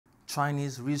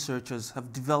Chinese researchers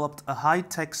have developed a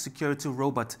high-tech security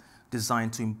robot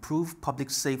designed to improve public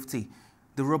safety.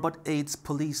 The robot aids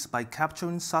police by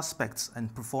capturing suspects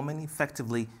and performing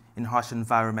effectively in harsh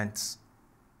environments.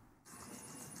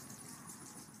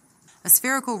 A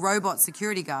spherical robot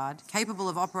security guard, capable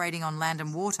of operating on land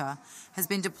and water, has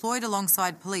been deployed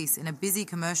alongside police in a busy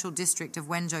commercial district of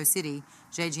Wenzhou City,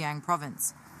 Zhejiang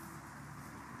Province.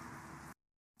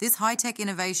 This high-tech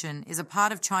innovation is a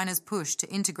part of China's push to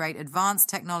integrate advanced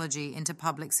technology into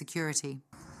public security.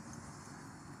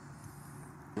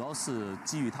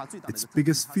 Its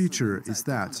biggest feature is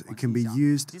that it can be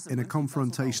used in a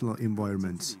confrontational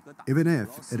environment. Even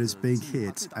if it is being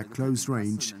hit at close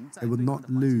range, it will not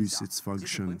lose its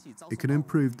function. It can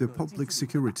improve the public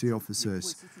security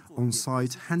officers'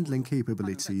 on-site handling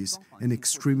capabilities in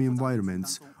extreme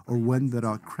environments or when there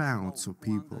are crowds of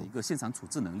people.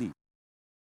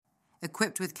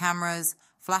 Equipped with cameras,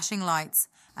 flashing lights,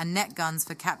 and net guns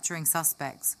for capturing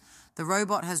suspects, the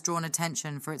robot has drawn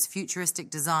attention for its futuristic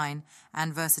design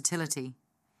and versatility.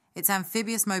 Its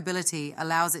amphibious mobility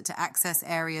allows it to access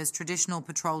areas traditional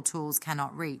patrol tools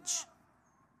cannot reach.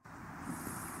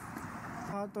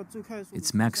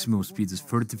 Its maximum speed is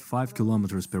 35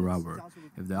 kilometers per hour.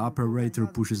 If the operator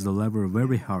pushes the lever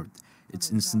very hard,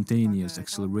 its instantaneous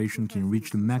acceleration can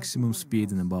reach the maximum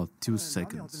speed in about 2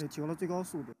 seconds.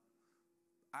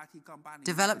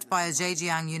 Developed by a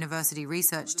Zhejiang University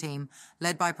research team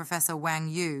led by Professor Wang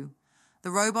Yu, the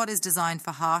robot is designed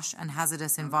for harsh and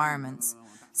hazardous environments,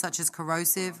 such as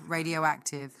corrosive,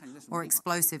 radioactive, or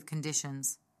explosive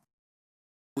conditions.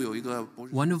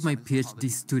 One of my PhD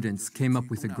students came up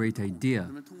with a great idea.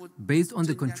 Based on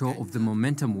the control of the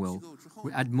momentum wheel,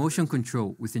 we add motion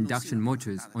control with induction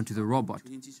motors onto the robot,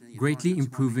 greatly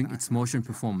improving its motion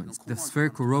performance. The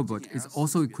spherical robot is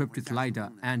also equipped with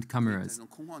LiDAR and cameras.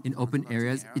 In open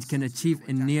areas, it can achieve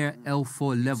a near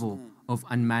L4 level of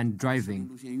unmanned driving.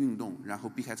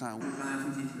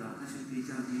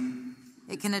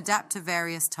 It can adapt to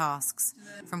various tasks,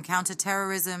 from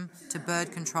counter-terrorism to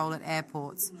bird control at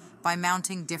airports, by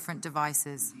mounting different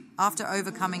devices. After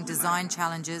overcoming design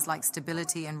challenges like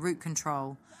stability and route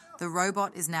control, the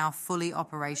robot is now fully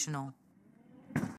operational.